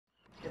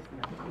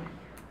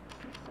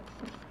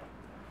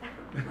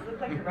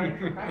you're running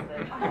for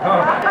president.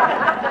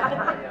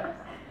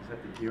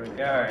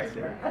 Yeah, all right.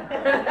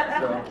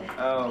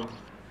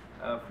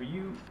 So, for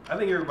you, I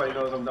think everybody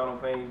knows I'm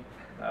Donald Payne,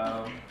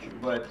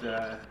 but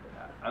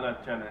I'm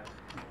not trying to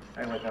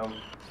act like I'm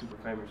super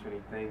famous or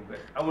anything, but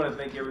I want to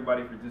thank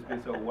everybody for just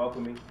being so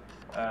welcoming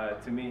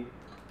to me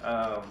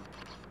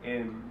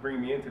and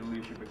bring me into the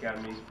Leadership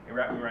Academy and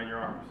wrap me around your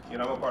arms. You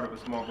know, I'm a part of a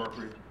small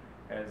brokerage,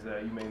 as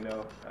you may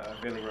know,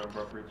 family run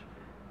brokerage.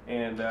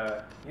 And,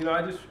 you know,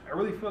 I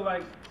really feel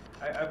like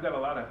I've got a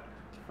lot of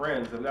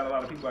friends. I've got a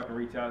lot of people I can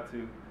reach out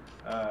to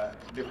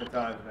different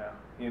times now,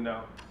 you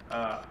know.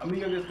 I'm the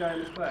youngest guy in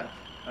this class,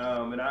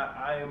 and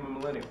I am a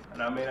millennial,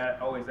 and I may not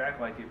always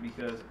act like it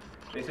because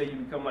they say you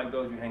become like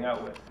those you hang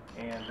out with.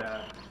 And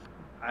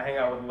I hang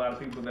out with a lot of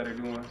people that are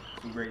doing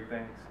some great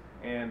things.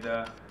 And,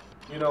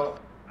 you know,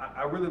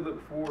 I really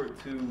look forward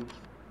to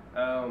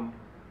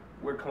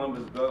where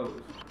Columbus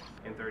goes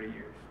in 30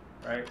 years,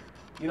 right?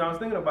 You know, I was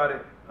thinking about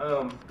it.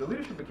 The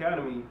Leadership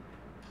Academy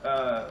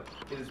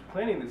is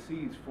planting the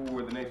seeds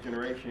for the next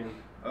generation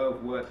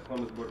of what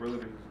Columbus Board of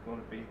Realtors is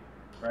going to be,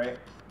 right?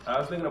 I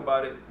was thinking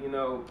about it, you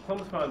know,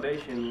 Columbus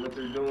Foundation, what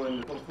they're doing,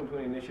 the Columbus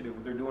 2020 Initiative,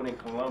 what they're doing in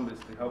Columbus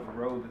to help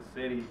grow the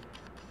city.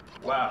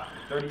 Wow,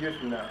 30 years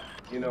from now,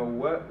 you know,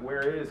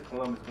 where is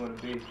Columbus going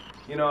to be?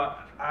 You know,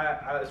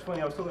 it's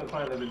funny, I was talking to a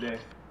client the other day.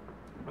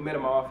 I met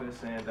him in my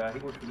office, and he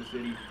works for the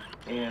city,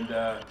 and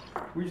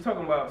we were just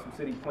talking about some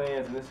city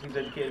plans, and he's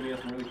educated me on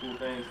some really cool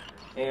things,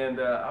 and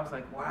I was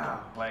like,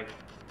 wow, like,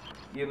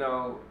 you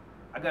know,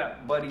 I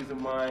got buddies of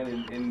mine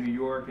in New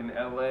York and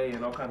LA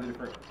and all kinds of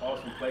different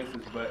awesome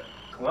places, but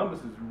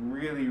Columbus is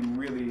really,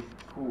 really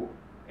cool,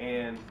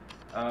 and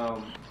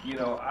you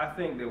know, I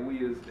think that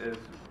we as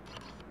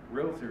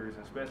realtors,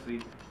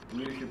 especially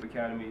Leadership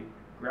Academy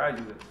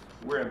graduates,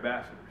 we're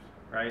ambassadors,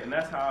 right? And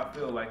that's how I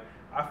feel like.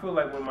 I feel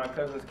like when my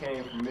cousins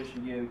came from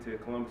Michigan to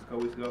Columbus a couple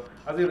weeks ago,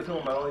 I was able to tell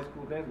them about all these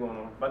cool things going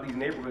on, about these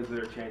neighborhoods that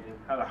are changing,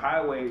 how the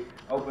highway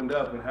opened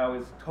up and how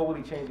it's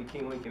totally changed the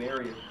King Lincoln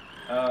area.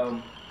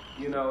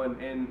 You know,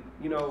 and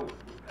you know,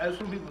 as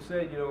some people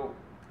said, you know,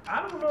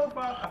 I don't know if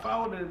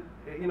I would have,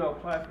 you know,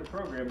 applied for the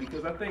program,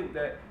 because I think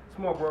that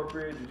small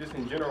brokerage, or just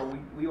in general,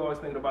 we always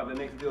think about the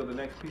next deal, the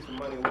next piece of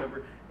money, or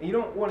whatever, and you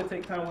don't want to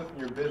take time away from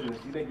your business.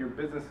 You think your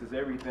business is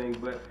everything,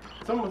 but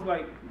it's almost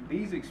like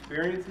these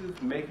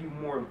experiences make you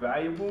more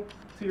valuable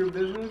to your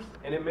business,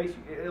 and it makes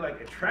you, it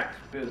like attracts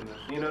business.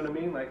 You know what I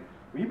mean? Like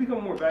when you become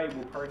a more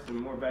valuable person,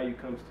 more value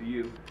comes to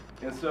you,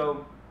 and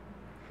so,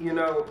 you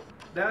know,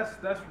 that's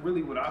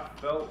really what I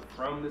felt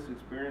from this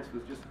experience.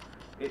 Was just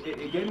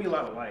it gave me a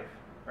lot of life,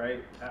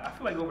 right? I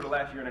feel like over the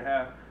last year and a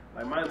half,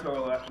 like my entire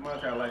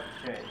life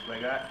has changed.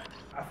 Like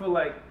I feel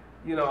like,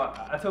 you know,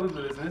 I tell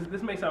people this, and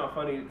this may sound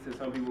funny to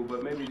some people,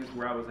 but maybe just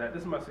where I was at.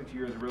 This is my 6th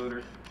year as a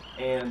realtor,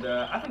 and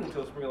I think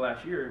until spring of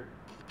last year,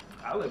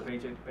 I lived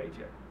paycheck to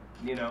paycheck.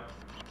 You know,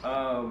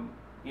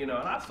 and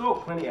I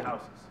sold plenty of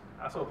houses.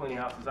 I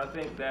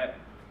think that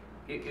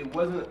it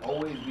wasn't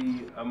always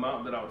the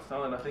amount that I was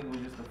selling. I think it was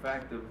just the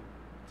fact of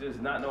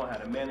just not knowing how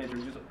to manage, or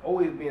just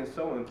always being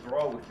so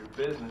enthralled with your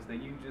business that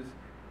you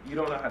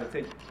don't know how to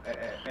take,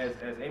 as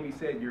Amy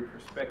said, your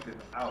perspective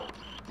out,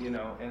 you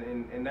know,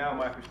 and now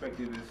my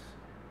perspective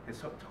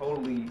is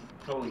totally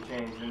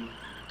changed. And,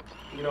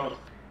 you know,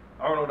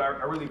 Arnold,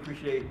 I really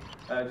appreciate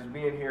just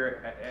being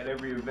here at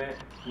every event.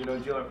 You know,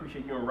 Jill, I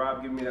appreciate you and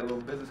Rob giving me that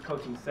little business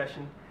coaching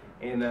session,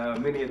 and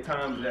many a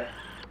times that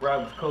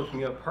Rob has coached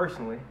me up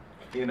personally,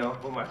 you know,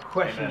 with my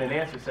question and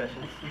answer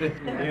sessions, you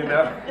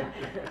know,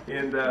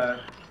 and,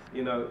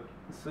 you know,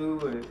 Sue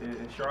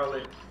and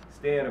Charlotte,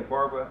 Stan and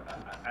Barbara,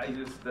 I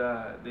just,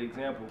 the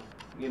example,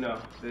 you know,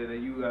 that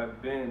you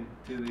have been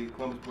to the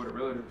Columbus Board of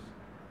Realtors,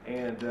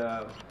 and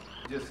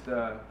just,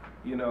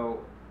 you know,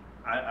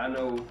 I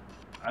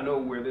know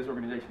where this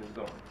organization is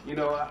going. You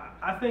know,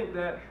 I think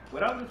that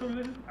without this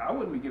organization, I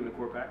wouldn't be given a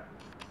Corp Pack.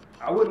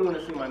 I wouldn't want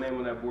to see my name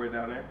on that board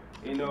down there.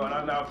 You know, and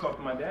I've talked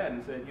to my dad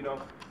and said, you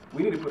know,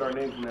 we need to put our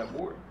names on that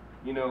board.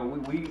 You know,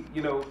 we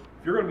you know, if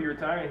you're going to be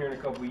retiring here in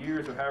a couple of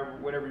years, or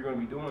whatever you're going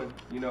to be doing,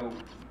 you know,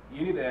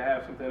 you need to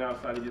have something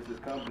outside of just this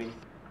company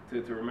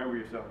to remember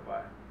yourself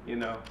by, you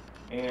know.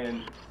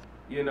 And,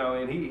 you know,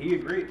 and he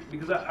agreed,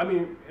 because I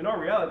mean, in our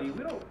reality,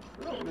 we don't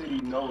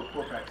really know what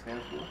Corp Pack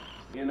stands for.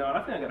 You know, and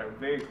I think I got a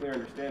very clear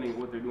understanding of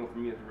what they're doing for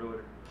me as a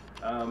realtor.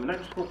 And not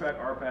just Corp Pack,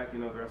 RPAC, you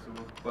know, the rest of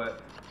them.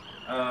 But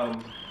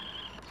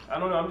I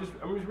don't know.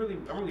 I'm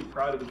really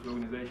proud of this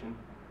organization.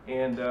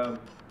 And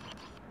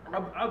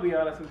I'll be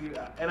honest with you.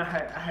 And I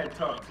had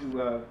talked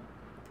to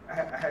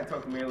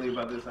Mary Lee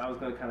about this. I was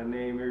going to kind of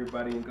name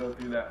everybody and go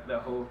through that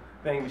whole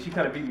thing, but she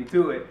kind of beat me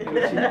to it.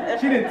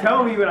 And she didn't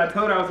tell me when I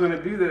told her I was going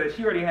to do that.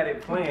 She already had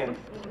it planned.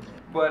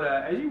 But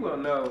as you well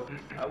know,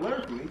 I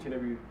learned from each and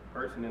every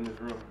person in this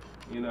room.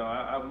 You know,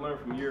 I've learned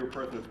from your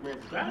personal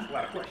experiences. I ask a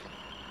lot of questions.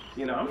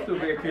 You know, I'm still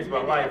very curious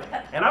about life,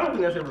 and I don't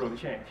think that's ever going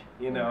to change.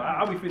 You know,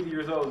 I'll be 50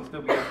 years old and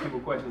still be asking people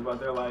questions about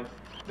their life.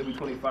 They'll be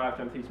 25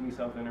 trying to teach me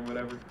something or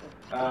whatever.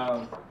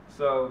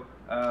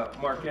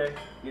 Marquette,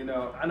 you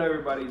know, I know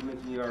everybody's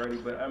mentioned you already,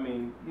 but I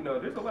mean, you know,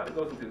 there's a lot that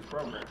goes into this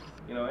program.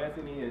 You know,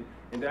 Anthony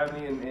and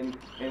Daphne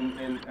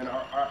and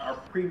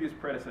our previous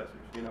predecessors,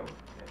 you know,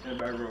 in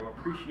the back room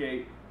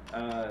appreciate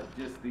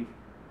just the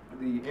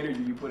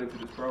energy you put into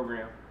this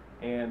program.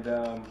 And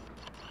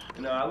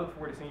you know, I look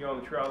forward to seeing you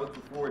on the trail. I look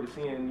forward to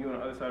seeing you on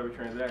the other side of a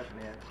transaction,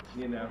 man.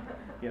 You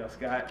know,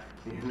 Scott,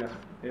 you know,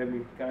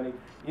 Ebony, Connie,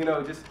 you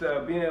know, just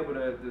being able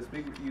to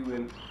speak with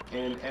you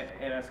and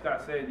as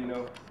Scott said, you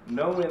know,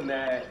 knowing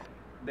that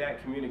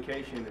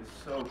communication is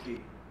so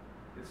key.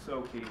 It's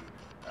so key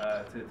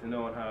to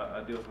knowing how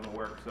a deal's going to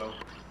work. So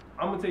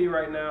I'm gonna tell you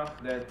right now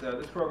that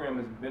this program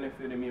has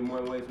benefited me in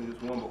more ways than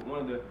just one. But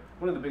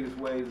one of the biggest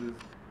ways is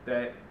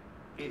that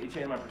it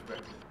changed my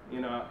perspective. You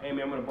know,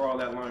 Amy, I'm going to borrow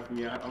that line from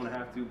you. I'm going to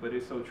have to, but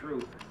it's so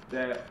true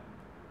that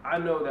I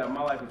know that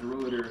my life as a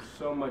realtor is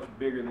so much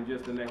bigger than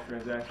just the next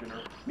transaction or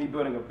me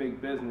building a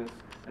big business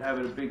and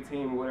having a big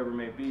team or whatever it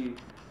may be.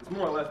 It's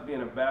more or less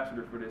being an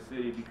ambassador for this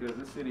city because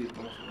this city is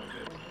going somewhere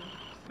good.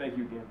 Thank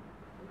you again.